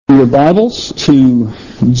your Bibles to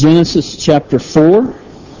Genesis chapter 4.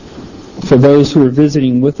 For those who are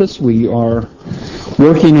visiting with us, we are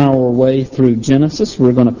working our way through Genesis.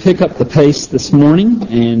 We're going to pick up the pace this morning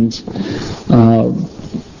and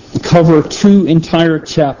cover 2 entire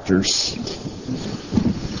chapters.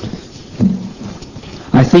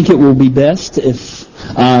 I think it will be best if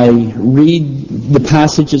I read the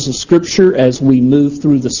passages of Scripture as we move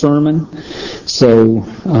through the sermon. So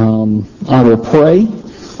I will pray.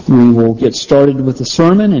 We will get started with the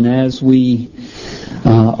sermon, and as we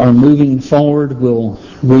are moving forward, we'll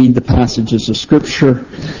read the passages of Scripture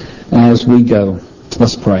as we go.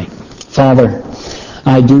 Let's pray. Father,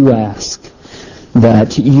 I do ask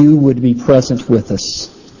that you would be present with us.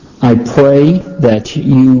 I pray that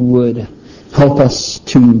you would help us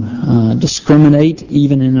to discriminate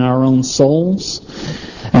even in our own souls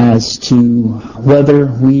as to whether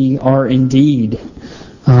we are indeed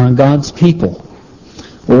God's people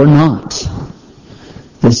or not.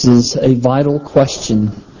 This is a vital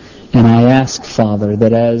question, and I ask, Father,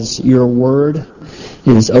 that as your word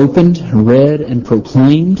is opened, read, and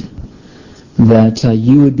proclaimed, that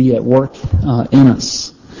you would be at work in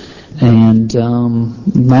us, and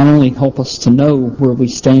not only help us to know where we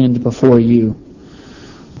stand before you,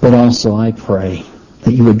 but also I pray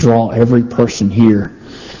that you would draw every person here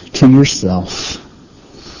to yourself.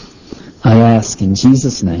 I ask in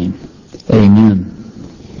Jesus' name, amen.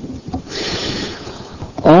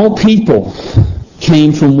 All people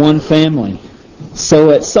came from one family.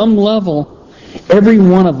 So at some level, every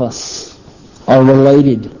one of us are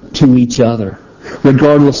related to each other.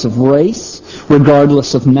 Regardless of race,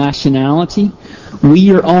 regardless of nationality,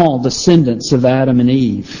 we are all descendants of Adam and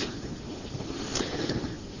Eve.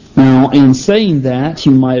 Now, in saying that,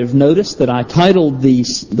 you might have noticed that I titled the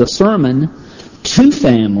sermon, 2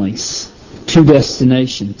 Families, 2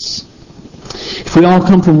 Destinations. If we all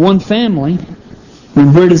come from one family,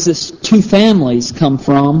 then where does this 2 families come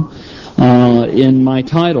from in my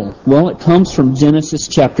title? Well, it comes from Genesis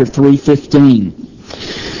chapter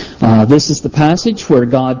 3:15. This is the passage where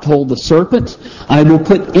God told the serpent, I will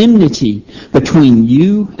put enmity between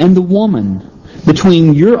you and the woman,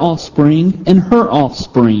 between your offspring and her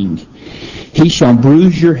offspring. He shall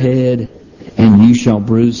bruise your head, and you shall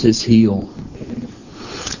bruise his heel.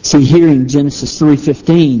 See, here in Genesis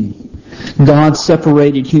 3:15, God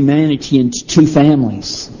separated humanity into 2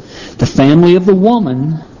 families. The family of the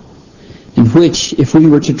woman, in which, if we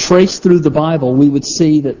were to trace through the Bible, we would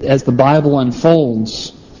see that as the Bible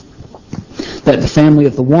unfolds, that the family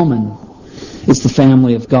of the woman is the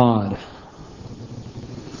family of God.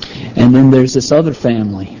 And then there's this other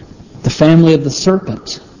family, the family of the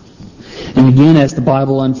serpent. And again, as the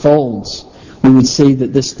Bible unfolds, we would see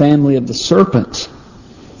that this family of the serpent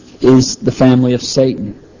is the family of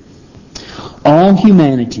Satan. All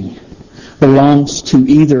humanity belongs to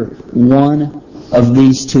either one of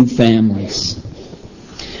these 2 families.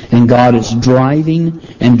 And God is driving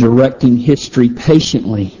and directing history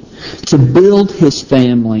patiently to build His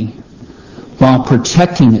family while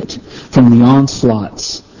protecting it from the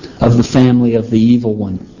onslaughts of the family of the evil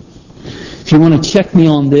one. If you want to check me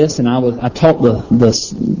on this, and I taught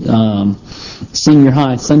the senior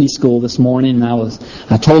high Sunday school this morning, and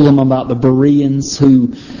I told them about the Bereans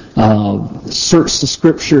who searched the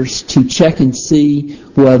Scriptures to check and see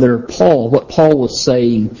whether what Paul was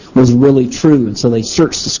saying was really true, and so they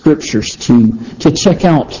searched the Scriptures to check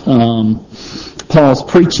out Paul's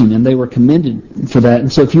preaching, and they were commended for that.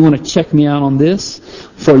 And so if you want to check me out on this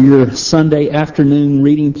for your Sunday afternoon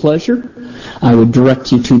reading pleasure, I would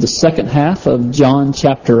direct you to the second half of John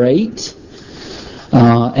chapter 8,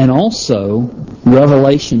 and also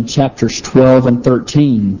Revelation chapters 12 and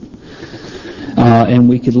 13. And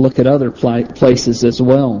we could look at other places as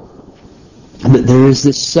well. But there is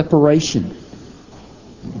this separation.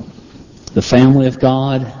 The family of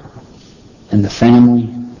God and the family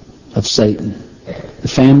of Satan. The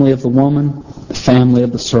family of the woman, the family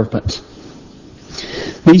of the serpent.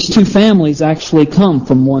 These 2 families actually come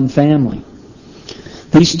from one family.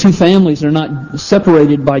 These 2 families are not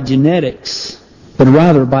separated by genetics, but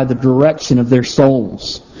rather by the direction of their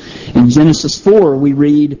souls. In Genesis 4, we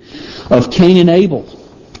read of Cain and Abel,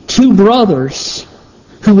 2 brothers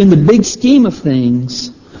who in the big scheme of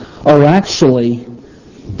things are actually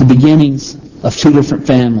the beginnings of 2 different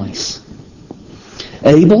families.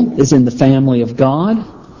 Abel is in the family of God,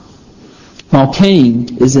 while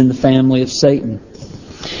Cain is in the family of Satan.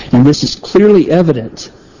 And this is clearly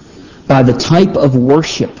evident by the type of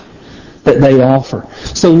worship that they offer.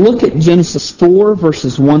 So look at Genesis 4,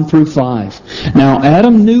 verses 1 through 5. Now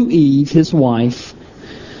Adam knew Eve, his wife,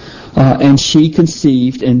 And she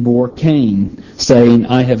conceived and bore Cain, saying,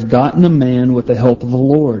 I have gotten a man with the help of the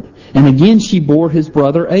Lord. And again she bore his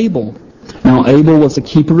brother Abel. Now Abel was a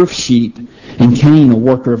keeper of sheep, and Cain a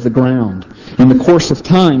worker of the ground. In the course of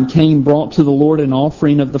time, Cain brought to the Lord an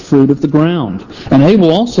offering of the fruit of the ground. And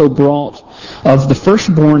Abel also brought of the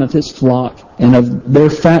firstborn of his flock and of their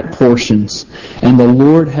fat portions. And the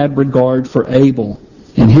Lord had regard for Abel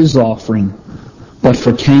and his offering, but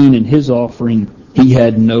for Cain and his offering he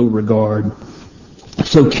had no regard.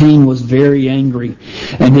 So Cain was very angry,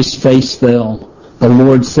 and his face fell. The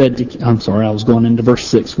Lord said to... I was going into verse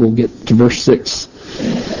 6. We'll get to verse 6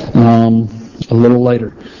 a little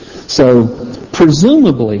later. So,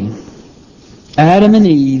 presumably, Adam and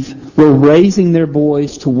Eve were raising their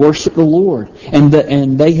boys to worship the Lord. And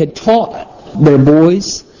they had taught their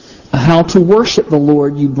boys how to worship the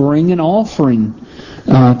Lord. You bring an offering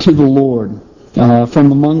to the Lord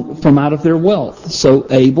from out of their wealth. So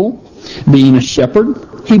Abel, being a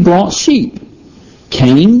shepherd, he brought sheep.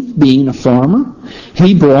 Cain, being a farmer,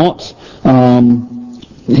 he brought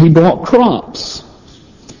crops.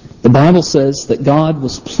 The Bible says that God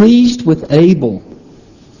was pleased with Abel,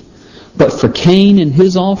 but for Cain and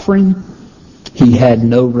his offering, he had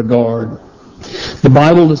no regard. The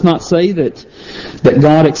Bible does not say that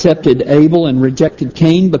God accepted Abel and rejected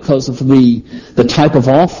Cain because of the type of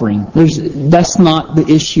offering. That's not the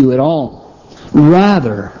issue at all.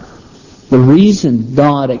 Rather, the reason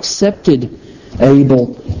God accepted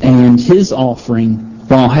Abel and his offering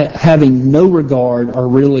while having no regard or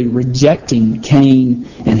really rejecting Cain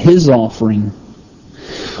and his offering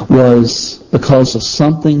was because of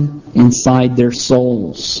something inside their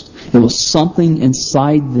souls. It was something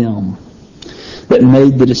inside them that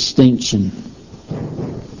made the distinction.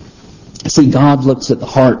 See, God looks at the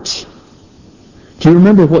heart. Do you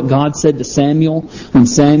remember what God said to Samuel when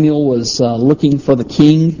Samuel was looking for the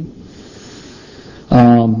king?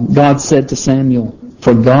 God said to Samuel,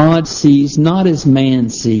 for God sees not as man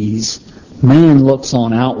sees. Man looks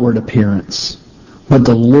on outward appearance, but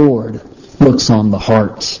the Lord looks on the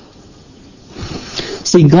heart.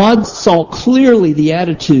 See, God saw clearly the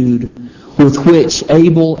attitude with which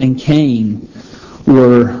Abel and Cain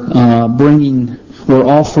were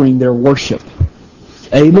offering their worship.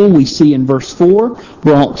 Abel, we see in verse 4,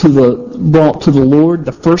 brought to the Lord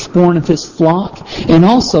the firstborn of his flock, and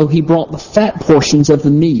also he brought the fat portions of the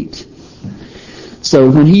meat.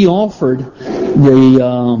 So when he offered the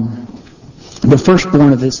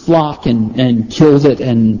firstborn of his flock and killed it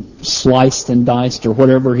and sliced and diced or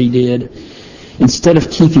whatever he did, instead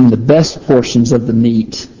of keeping the best portions of the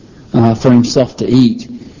meat for himself to eat,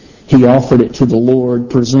 he offered it to the Lord,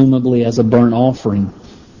 presumably as a burnt offering.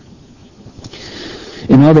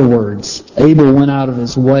 In other words, Abel went out of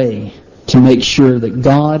his way to make sure that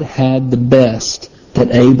God had the best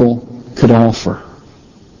that Abel could offer.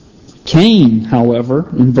 Cain, however,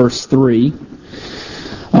 in verse 3,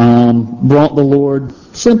 brought the Lord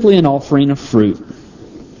simply an offering of fruit.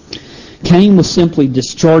 Cain was simply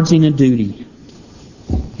discharging a duty.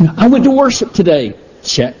 I went to worship today.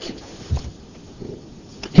 Check.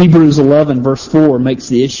 Hebrews 11 verse 4 makes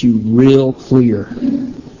the issue real clear.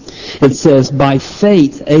 It says, by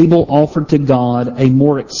faith Abel offered to God a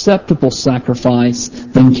more acceptable sacrifice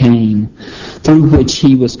than Cain, through which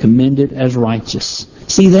he was commended as righteous.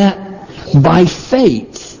 See that? By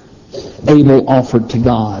faith Abel offered to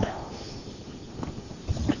God.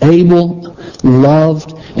 Abel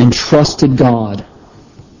loved and trusted God.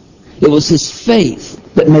 It was his faith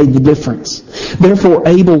that made the difference. Therefore,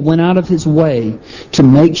 Abel went out of his way to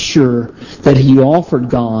make sure that he offered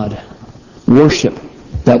God worship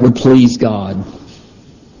that would please God.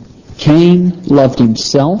 Cain loved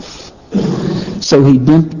himself, so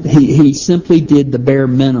he simply did the bare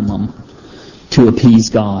minimum to appease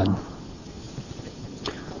God.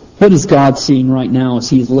 What is God seeing right now as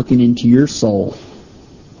He's looking into your soul?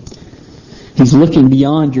 He's looking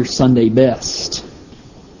beyond your Sunday best.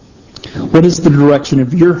 What is the direction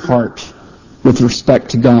of your heart with respect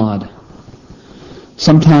to God?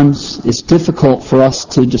 Sometimes it's difficult for us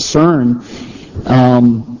to discern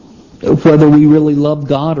whether we really love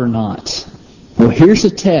God or not. Well, here's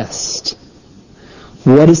a test.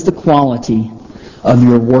 What is the quality of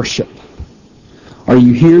your worship? Are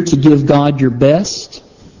you here to give God your best?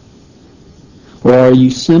 Or are you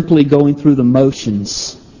simply going through the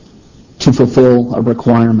motions to fulfill a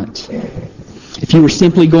requirement? If you were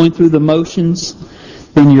simply going through the motions,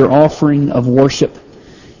 then your offering of worship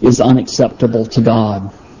is unacceptable to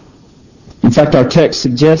God. In fact, our text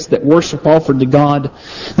suggests that worship offered to God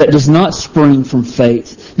that does not spring from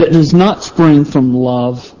faith, that does not spring from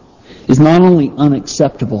love, is not only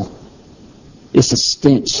unacceptable, is a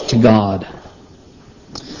stench to God.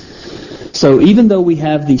 So even though we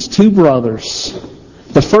have these two brothers,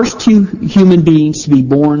 the first two human beings to be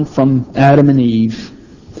born from Adam and Eve,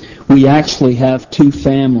 we actually have two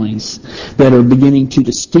families that are beginning to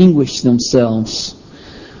distinguish themselves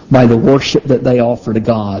by the worship that they offer to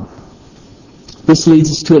God. This leads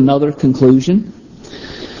us to another conclusion.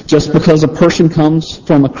 Just because a person comes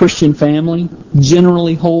from a Christian family,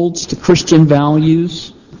 generally holds to Christian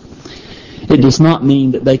values, it does not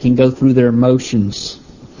mean that they can go through their motions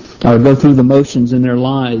or go through the motions in their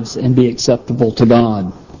lives and be acceptable to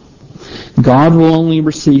God. God will only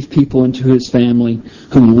receive people into His family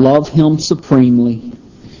who love Him supremely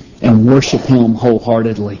and worship Him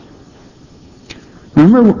wholeheartedly.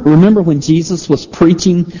 Remember when Jesus was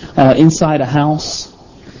preaching inside a house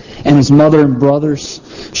and His mother and brothers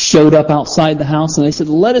showed up outside the house and they said,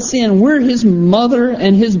 "Let us in. We're His mother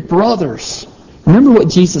and His brothers." Remember what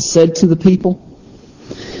Jesus said to the people?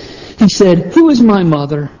 He said, "Who is my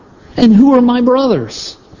mother and who are my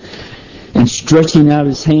brothers?" And stretching out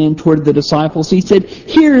His hand toward the disciples, He said,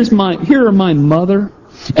 Here are my mother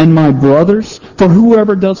and my brothers, for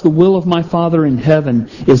whoever does the will of my Father in heaven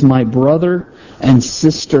is my brother and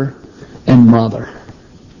sister and mother.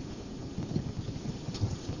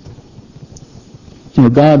 You know,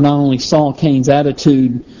 God not only saw Cain's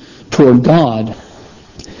attitude toward God,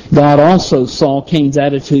 God also saw Cain's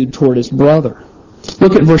attitude toward his brother.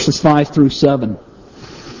 Look at verses 5 through 7.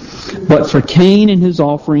 But for Cain and his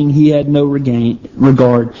offering he had no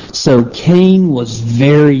regard. So Cain was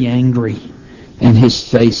very angry, and his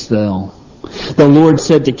face fell. The Lord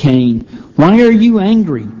said to Cain, "Why are you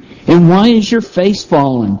angry? And why is your face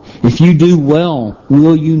fallen? If you do well,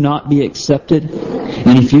 will you not be accepted?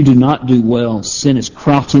 And if you do not do well, sin is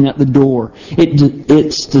crouching at the door.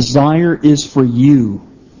 Its desire is for you,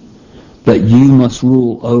 but you must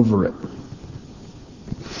rule over it."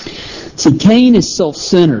 See, Cain is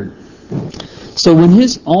self-centered. So when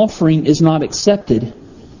his offering is not accepted,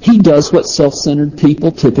 he does what self-centered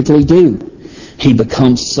people typically do. He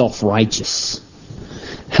becomes self-righteous.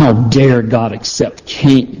 How dare God accept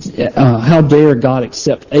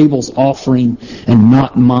Abel's offering and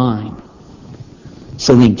not mine?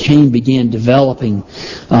 So then Cain began developing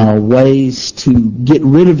ways to get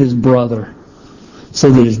rid of his brother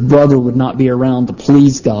so that his brother would not be around to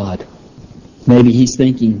please God. Maybe he's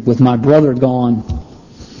thinking, with my brother gone,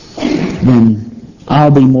 then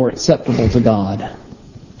I'll be more acceptable to God.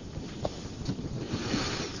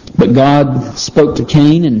 But God spoke to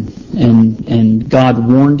Cain, and God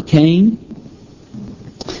warned Cain.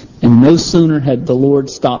 And no sooner had the Lord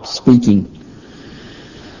stopped speaking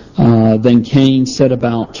than Cain set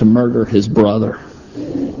about to murder his brother.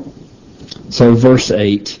 So verse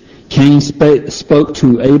 8, Cain spoke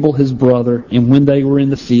to Abel his brother, and when they were in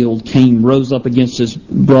the field, Cain rose up against his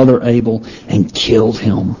brother Abel and killed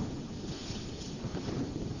him.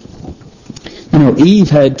 You know, Eve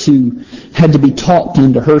had to be talked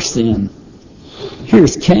into her sin.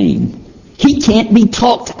 Here's Cain. He can't be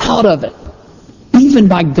talked out of it, even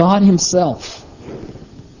by God Himself.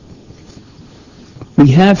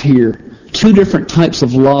 We have here two different types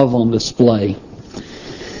of love on display.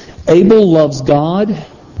 Abel loves God,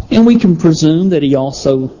 and we can presume that he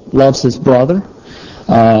also loves his brother.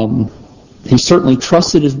 He certainly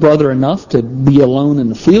trusted his brother enough to be alone in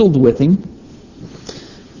the field with him.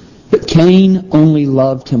 But Cain only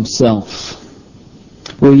loved himself.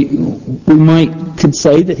 We could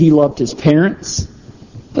say that he loved his parents,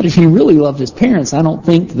 but if he really loved his parents, I don't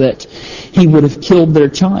think that he would have killed their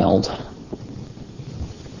child.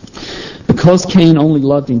 Because Cain only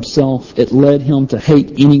loved himself, it led him to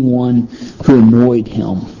hate anyone who annoyed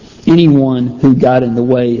him, anyone who got in the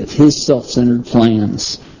way of his self-centered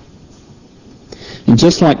plans. And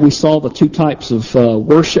just like we saw the two types of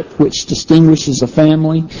worship, which distinguishes a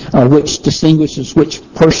family, which distinguishes which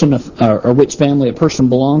person or which family a person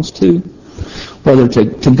belongs to, whether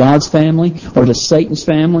to God's family or to Satan's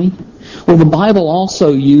family. Well, the Bible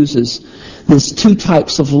also uses these two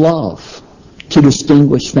types of love to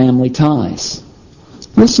distinguish family ties.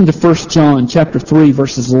 Listen to 1 John chapter 3,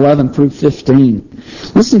 verses 11 through 15.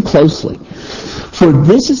 Listen closely. For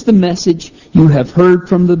this is the message you have heard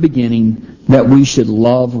from the beginning, that we should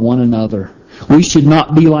love one another. We should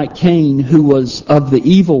not be like Cain, who was of the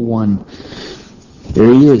evil one.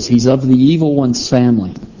 There he is. He's of the evil one's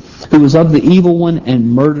family. Who was of the evil one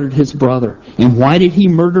and murdered his brother. And why did he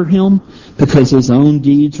murder him? Because his own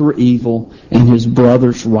deeds were evil and his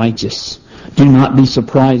brother's righteous. Do not be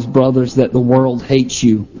surprised, brothers, that the world hates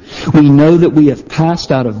you. We know that we have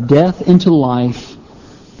passed out of death into life.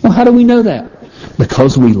 Well, how do we know that?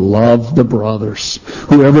 Because we love the brothers.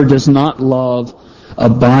 Whoever does not love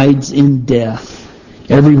abides in death.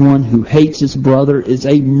 Everyone who hates his brother is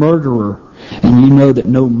a murderer, and you know that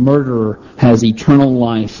no murderer has eternal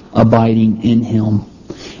life abiding in him.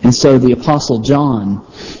 And so the Apostle John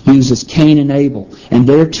uses Cain and Abel and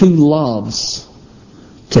their two loves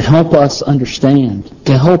to help us understand,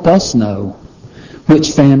 to help us know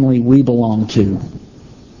which family we belong to.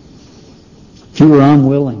 If you are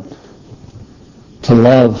unwilling to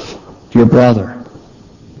love your brother,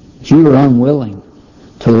 if you are unwilling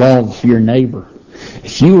to love your neighbor,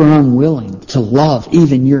 if you are unwilling to love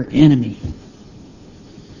even your enemy,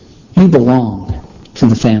 you belong to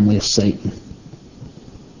the family of Satan.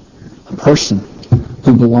 A person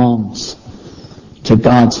who belongs to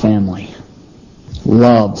God's family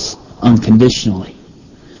loves unconditionally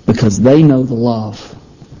because they know the love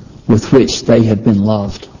with which they have been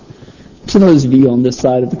loved. To those of you on this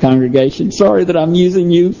side of the congregation, sorry that I'm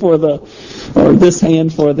using you for this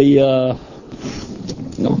hand for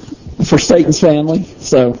for Satan's family.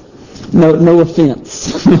 So, no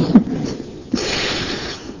offense.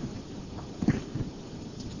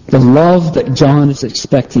 The love that John is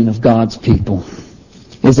expecting of God's people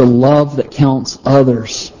is a love that counts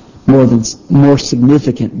others more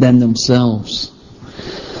significant than themselves.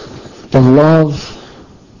 The love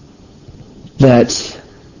that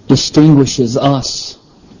distinguishes us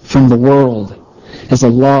from the world is a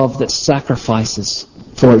love that sacrifices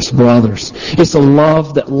for its brothers. It's a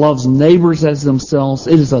love that loves neighbors as themselves.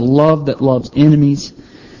 It is a love that loves enemies.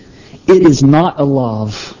 It is not a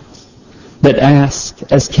love that asks,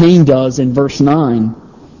 as Cain does in verse 9,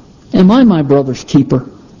 "Am I my brother's keeper?"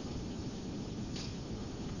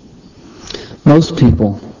 Most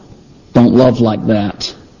people don't love like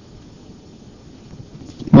that.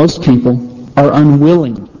 Most people are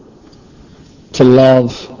unwilling to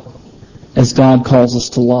love as God calls us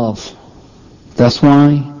to love. That's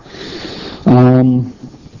why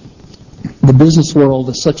the business world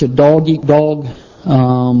is such a dog-eat-dog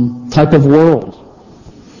type of world.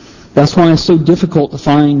 That's why it's so difficult to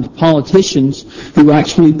find politicians who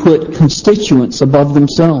actually put constituents above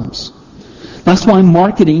themselves. That's why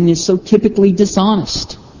marketing is so typically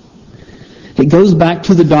dishonest. It goes back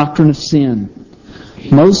to the doctrine of sin.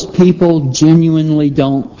 Most people don't genuinely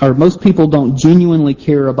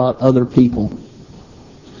care about other people.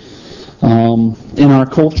 In our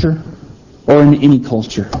culture, or in any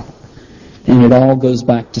culture. And it all goes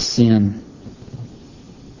back to sin.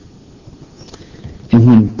 And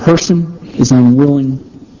when a person is unwilling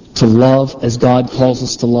to love as God calls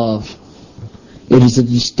us to love, it is a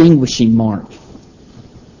distinguishing mark,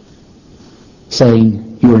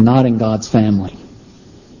 saying you are not in God's family.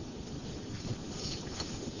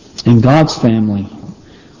 In God's family,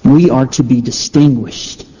 we are to be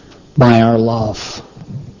distinguished by our love.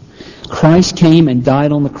 Christ came and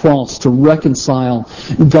died on the cross to reconcile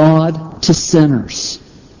God to sinners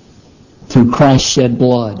through Christ's shed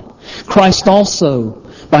blood. Christ also,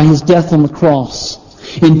 by His death on the cross,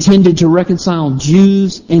 intended to reconcile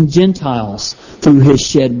Jews and Gentiles through His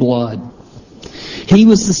shed blood. He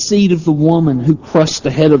was the seed of the woman who crushed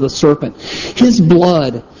the head of the serpent.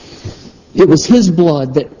 It was His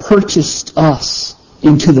blood that purchased us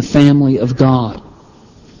into the family of God.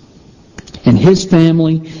 And His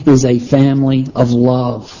family is a family of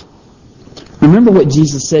love. Remember what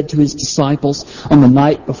Jesus said to His disciples on the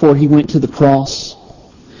night before He went to the cross?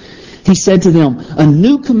 He said to them, "A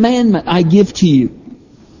new commandment I give to you,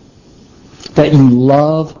 that you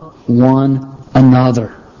love one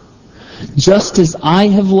another. Just as I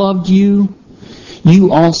have loved you,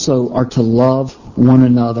 you also are to love one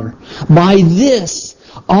another. By this,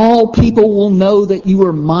 all people will know that you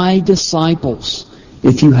are my disciples,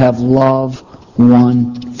 if you have love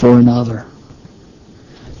one for another."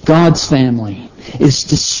 God's family is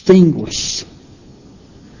distinguished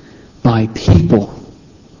by people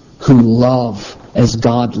who love as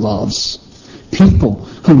God loves. People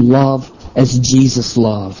who love as Jesus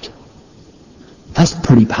loved. That's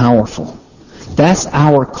pretty powerful. That's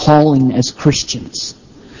our calling as Christians.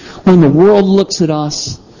 When the world looks at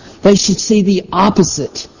us, they should see the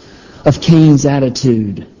opposite of Cain's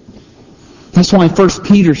attitude. That's why 1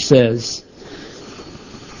 Peter says,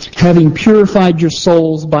 "Having purified your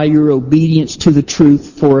souls by your obedience to the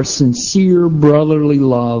truth for a sincere brotherly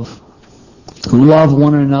love, love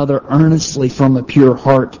one another earnestly from a pure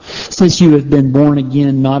heart, since you have been born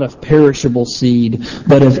again, not of perishable seed,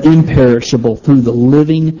 but of imperishable, through the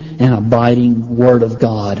living and abiding Word of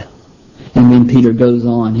God." And then Peter goes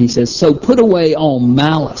on. He says, "So put away all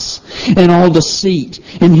malice and all deceit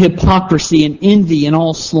and hypocrisy and envy and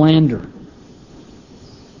all slander.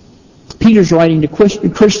 Peter's writing to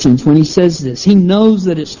Christians when he says this. He knows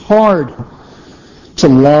that it's hard to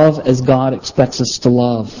love as God expects us to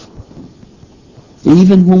love.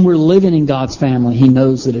 Even when we're living in God's family, he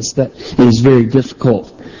knows that it is very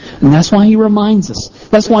difficult. And that's why he reminds us.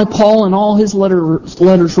 That's why Paul in all his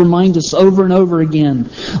letters remind us over and over again,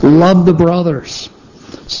 love the brothers.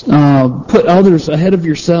 Put others ahead of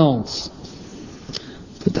yourselves.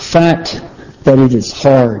 But the fact that it is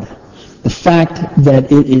hard, the fact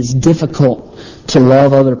that it is difficult to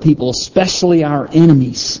love other people, especially our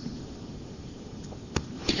enemies,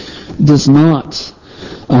 does not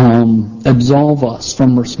absolve us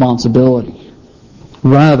from responsibility.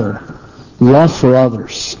 Rather, love for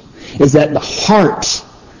others is at the heart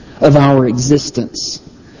of our existence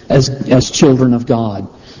as children of God.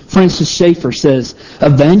 Francis Schaeffer says,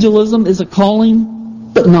 evangelism is a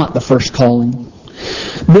calling, but not the first calling.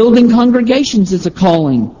 Building congregations is a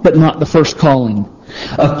calling, but not the first calling.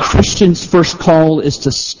 A Christian's first call is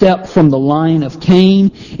to step from the line of Cain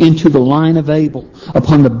into the line of Abel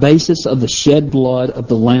upon the basis of the shed blood of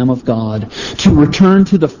the Lamb of God, to return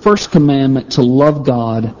to the first commandment to love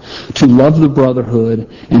God, to love the brotherhood,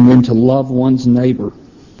 and then to love one's neighbor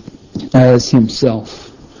as himself.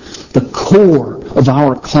 The core of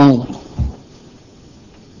our calling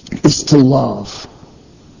is to love.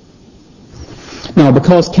 Now,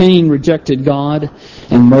 because Cain rejected God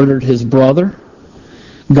and murdered his brother,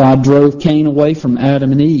 God drove Cain away from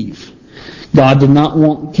Adam and Eve. God did not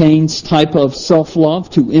want Cain's type of self-love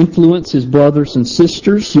to influence his brothers and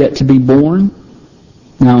sisters yet to be born.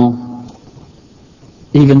 Now,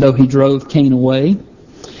 even though he drove Cain away,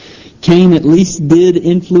 Cain at least did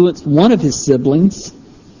influence one of his siblings,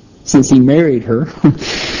 since he married her.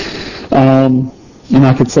 And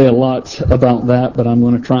I could say a lot about that, but I'm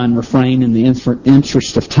going to try and refrain in the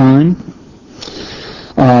interest of time.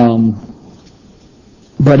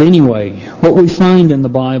 But anyway, what we find in the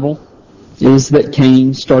Bible is that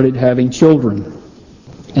Cain started having children.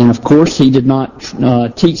 And of course, he did not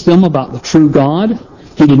teach them about the true God.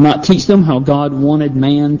 He did not teach them how God wanted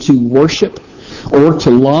man to worship or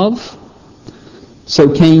to love.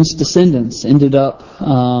 So Cain's descendants ended up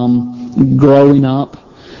growing up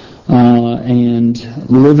and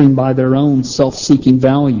living by their own self-seeking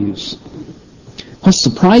values. What's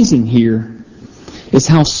surprising here is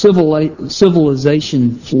how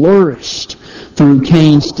civilization flourished through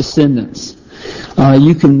Cain's descendants.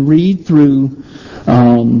 You can read through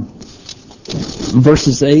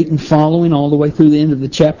verses 8 and following all the way through the end of the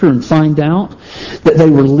chapter and find out that they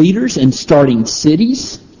were leaders in starting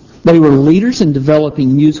cities. They were leaders in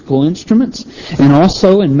developing musical instruments and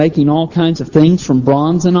also in making all kinds of things from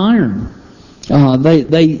bronze and iron.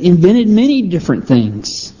 They invented many different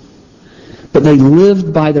things, but they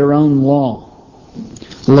lived by their own law.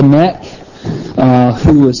 Lamech,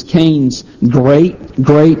 who was Cain's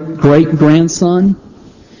great-great-great-grandson,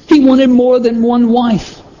 he wanted more than one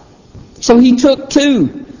wife, so he took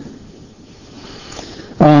two.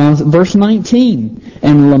 Verse 19,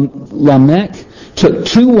 and Lamech took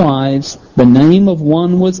two wives. The name of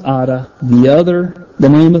one was Ada, the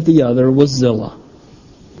name of the other was Zillah.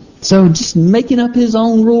 So just making up his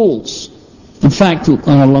own rules. In fact,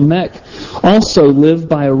 Lamech also lived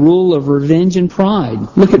by a rule of revenge and pride.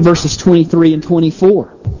 Look at verses 23 and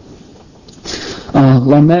 24.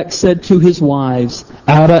 Lamech said to his wives,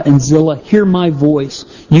 Ada and Zillah, hear my voice.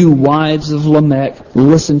 You wives of Lamech,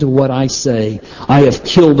 listen to what I say. I have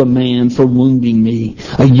killed a man for wounding me,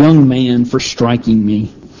 a young man for striking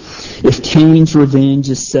me. If Cain's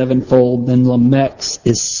revenge is sevenfold, then Lamech's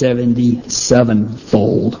is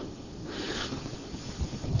 77-fold.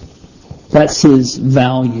 That's his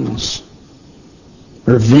values.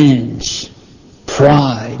 Revenge.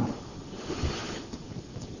 Pride.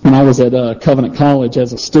 When I was at Covenant College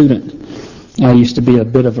as a student, I used to be a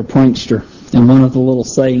bit of a prankster. And one of the little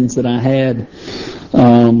sayings that I had,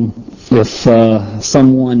 if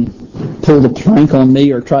someone pulled a prank on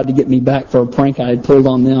me or tried to get me back for a prank I had pulled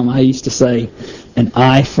on them, I used to say, an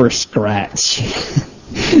eye for a scratch.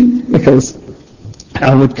 Because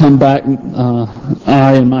I would come back,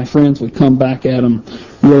 I and my friends would come back at them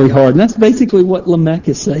really hard. And that's basically what Lamech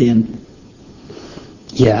is saying.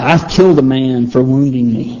 Yeah, I've killed a man for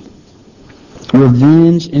wounding me.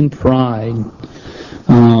 Revenge and pride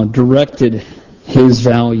directed his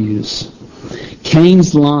values.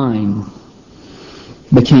 Cain's line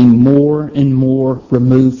became more and more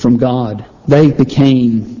removed from God. They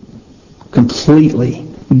became completely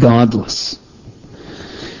godless.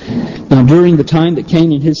 Now, during the time that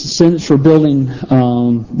Cain and his descendants were building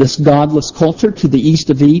this godless culture to the east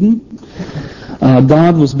of Eden,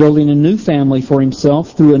 God was building a new family for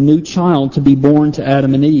himself through a new child to be born to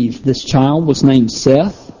Adam and Eve. This child was named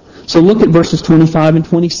Seth. So look at verses 25 and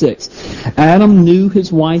 26. Adam knew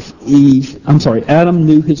his wife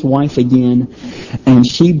again, and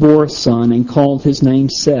she bore a son and called his name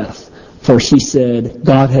Seth. For she said,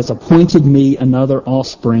 God has appointed me another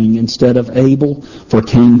offspring instead of Abel, for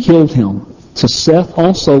Cain killed him. To Seth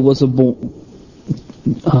also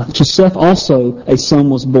a son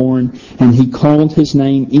was born, and he called his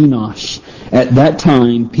name Enosh. At that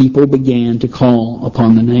time, people began to call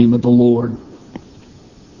upon the name of the Lord.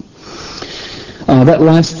 That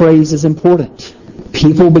last phrase is important.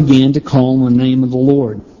 People began to call on the name of the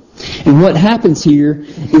Lord. And what happens here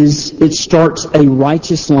is it starts a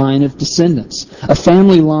righteous line of descendants, a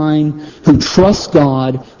family line who trusts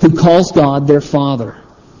God, who calls God their Father.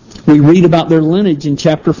 We read about their lineage in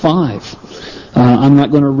chapter 5. I'm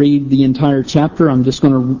not going to read the entire chapter. I'm just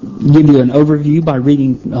going to give you an overview by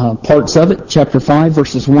reading parts of it. Chapter 5,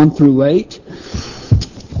 verses 1 through 8.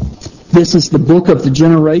 This is the book of the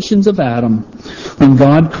generations of Adam. When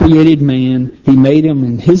God created man, He made him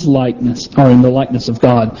in His likeness, or in the likeness of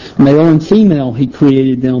God. Male and female He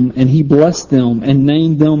created them, and He blessed them and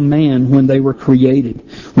named them man when they were created.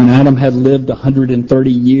 When Adam had lived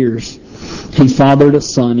 130 years, he fathered a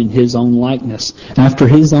son in his own likeness, after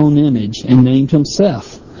his own image, and named him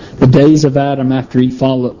Seth. The days of Adam after he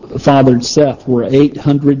fathered Seth were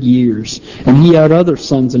 800 years, and he had other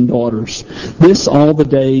sons and daughters. This all the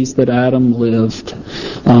days that Adam lived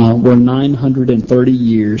were 930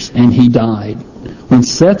 years, and he died. When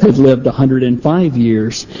Seth had lived 105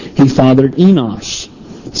 years, he fathered Enosh.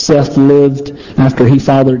 Seth lived after he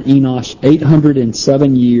fathered Enosh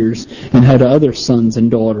 807 years, and had other sons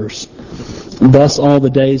and daughters. Thus all the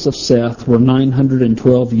days of Seth were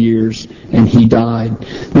 912 years, and he died.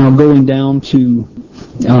 Now going down to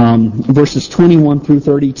verses 21 through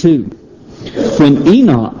 32. When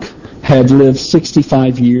Enoch had lived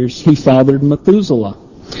 65 years, he fathered Methuselah.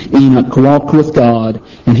 Enoch walked with God,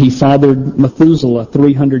 and he fathered Methuselah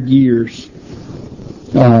 300 years,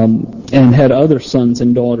 and had other sons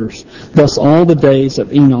and daughters. Thus all the days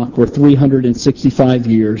of Enoch were 365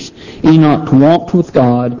 years. Enoch walked with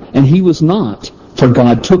God, and he was not, for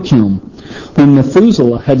God took him. When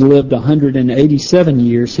Methuselah had lived 187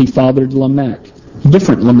 years, he fathered Lamech.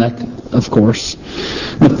 Different Lamech, of course.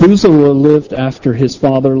 Methuselah lived after his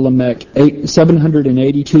father Lamech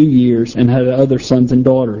 782 years, and had other sons and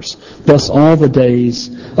daughters. Thus all the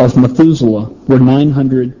days of Methuselah were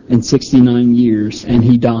 969 years, and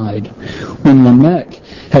he died. When Lamech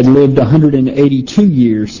had lived 182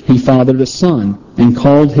 years, he fathered a son, and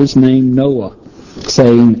called his name Noah,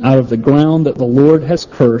 saying, Out of the ground that the Lord has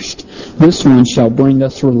cursed, this one shall bring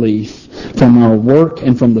us relief from our work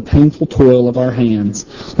and from the painful toil of our hands.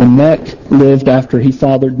 Lamech lived after he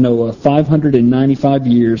fathered Noah 595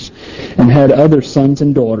 years, and had other sons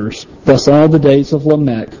and daughters. Thus all the days of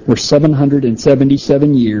Lamech were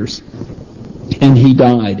 777 years, and he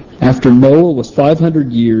died. After Noah was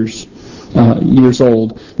 500 years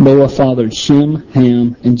old, Noah fathered Shem,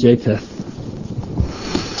 Ham, and Japheth.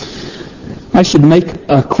 I should make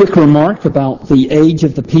a quick remark about the age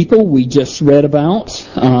of the people we just read about.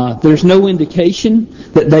 There's no indication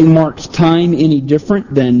that they marked time any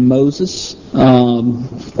different than Moses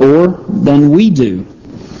or than we do.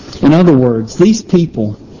 In other words, these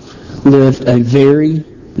people lived a very,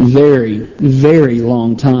 very, very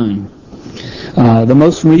long time. The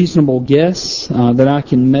most reasonable guess that I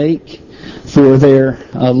can make for their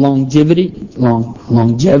longevity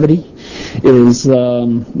is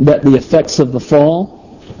that the effects of the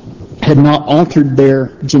fall had not altered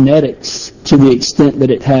their genetics to the extent that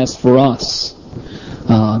it has for us.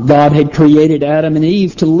 God had created Adam and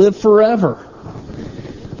Eve to live forever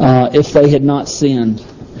if they had not sinned.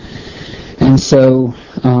 And so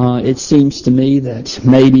it seems to me that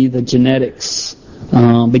maybe the genetics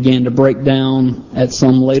began to break down at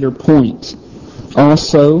some later point.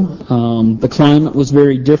 Also, the climate was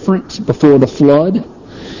very different before the flood.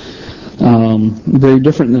 Very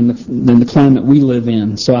different than the climate we live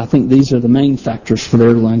in. So I think these are the main factors for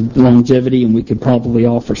their longevity, and we could probably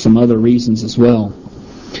offer some other reasons as well.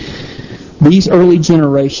 These early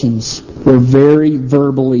generations were very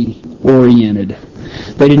verbally oriented.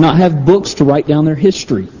 They did not have books to write down their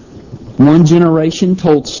history. One generation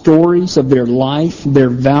told stories of their life, their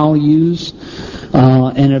values,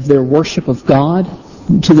 and of their worship of God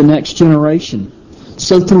to the next generation.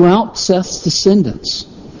 So throughout Seth's descendants,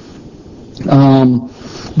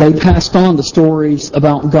 they passed on the stories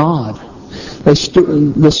about God,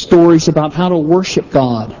 the stories about how to worship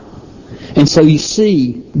God. And so you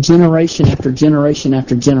see generation after generation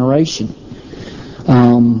after generation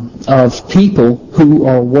of people who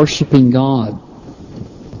are worshiping God.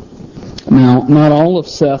 Now, not all of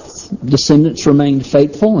Seth's descendants remained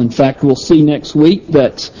faithful. In fact, we'll see next week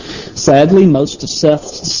that, sadly, most of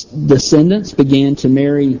Seth's descendants began to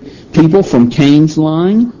marry people from Cain's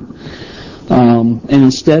line. And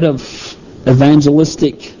instead of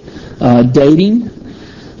evangelistic dating,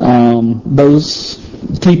 those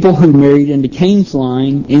people who married into Cain's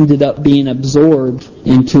line ended up being absorbed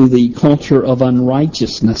into the culture of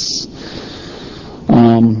unrighteousness.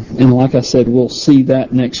 And like I said, we'll see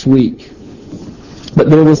that next week. But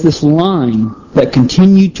there was this line that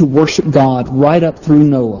continued to worship God right up through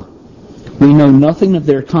Noah. We know nothing of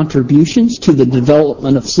their contributions to the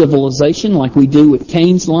development of civilization like we do with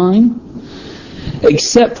Cain's line,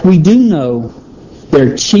 except we do know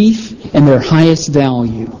their chief and their highest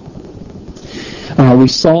value. We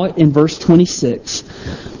saw it in verse 26.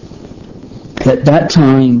 At that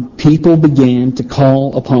time, people began to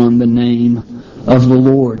call upon the name of the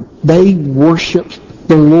Lord. They worshiped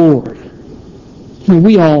the Lord.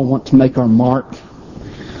 We all want to make our mark.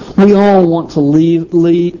 We all want to leave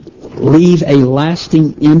a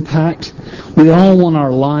lasting impact. We all want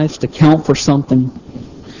our lives to count for something.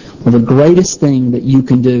 Well, the greatest thing that you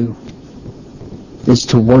can do is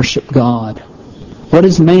to worship God. What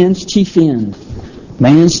is man's chief end?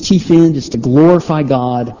 Man's chief end is to glorify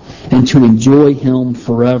God and to enjoy Him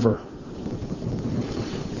forever.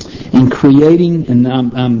 In creating, and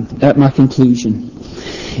I'm at my conclusion,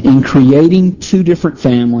 in creating two different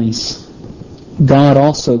families, God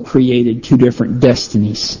also created two different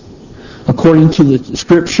destinies. According to the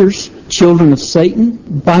Scriptures, children of Satan,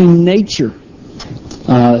 by nature,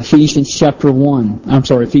 Ephesians chapter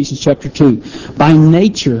 2, by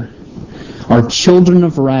nature are children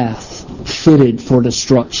of wrath, fitted for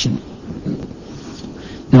destruction.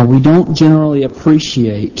 Now, we don't generally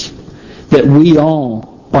appreciate that we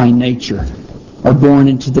all, by nature, are born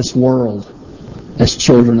into this world as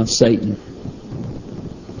children of Satan.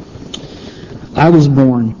 I was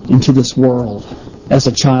born into this world as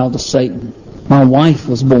a child of Satan. My wife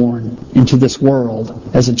was born into this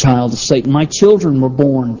world as a child of Satan. My children were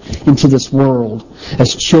born into this world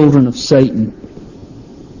as children of Satan.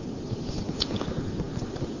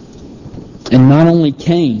 And not only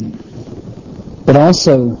Cain, but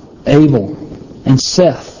also Abel and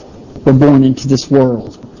Seth were born into this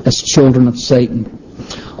world as children of Satan.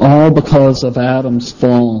 All because of Adam's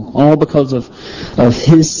fall. All because of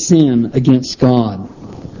his sin against God.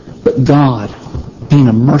 But God, being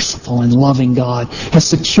a merciful and loving God, has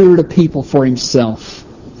secured a people for Himself.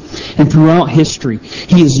 And throughout history,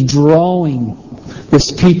 He is drawing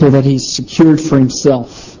this people that He's secured for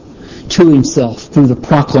Himself to Himself through the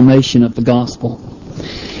proclamation of the gospel.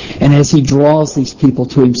 And as He draws these people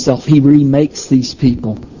to Himself, He remakes these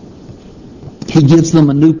people. He gives them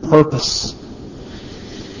a new purpose.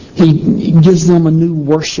 He gives them a new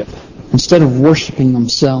worship. Instead of worshiping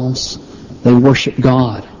themselves, they worship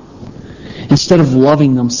God. Instead of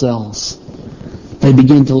loving themselves, they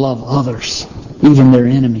begin to love others, even their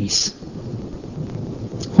enemies.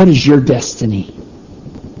 What is your destiny?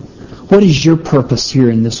 What is your purpose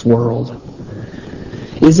here in this world?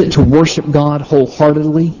 Is it to worship God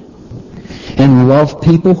wholeheartedly and love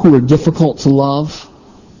people who are difficult to love?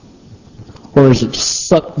 Or is it to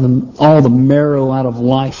suck all the marrow out of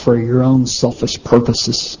life for your own selfish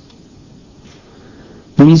purposes?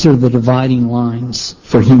 These are the dividing lines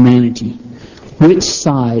for humanity. Which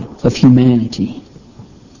side of humanity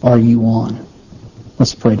are you on?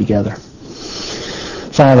 Let's pray together.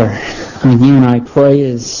 Father, again I pray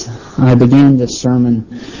as I began this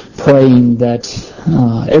sermon, praying that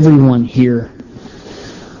everyone here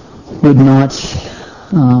would not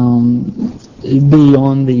be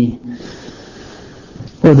on the,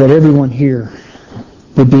 or that everyone here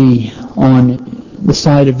would be on the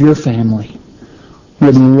side of your family,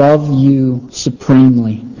 would love you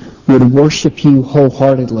supremely, would worship you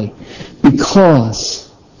wholeheartedly,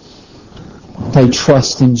 because they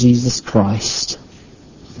trust in Jesus Christ.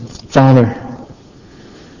 Father,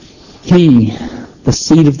 He, the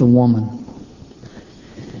seed of the woman,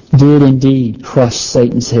 did indeed crush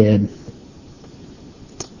Satan's head.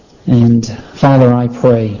 And Father, I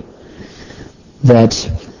pray that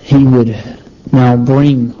He would now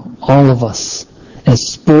bring all of us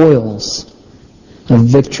as spoils of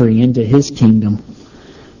victory into His kingdom.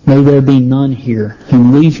 May there be none here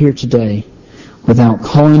who leave here today without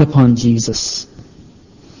calling upon Jesus.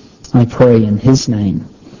 I pray in His name.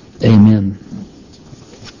 Amen.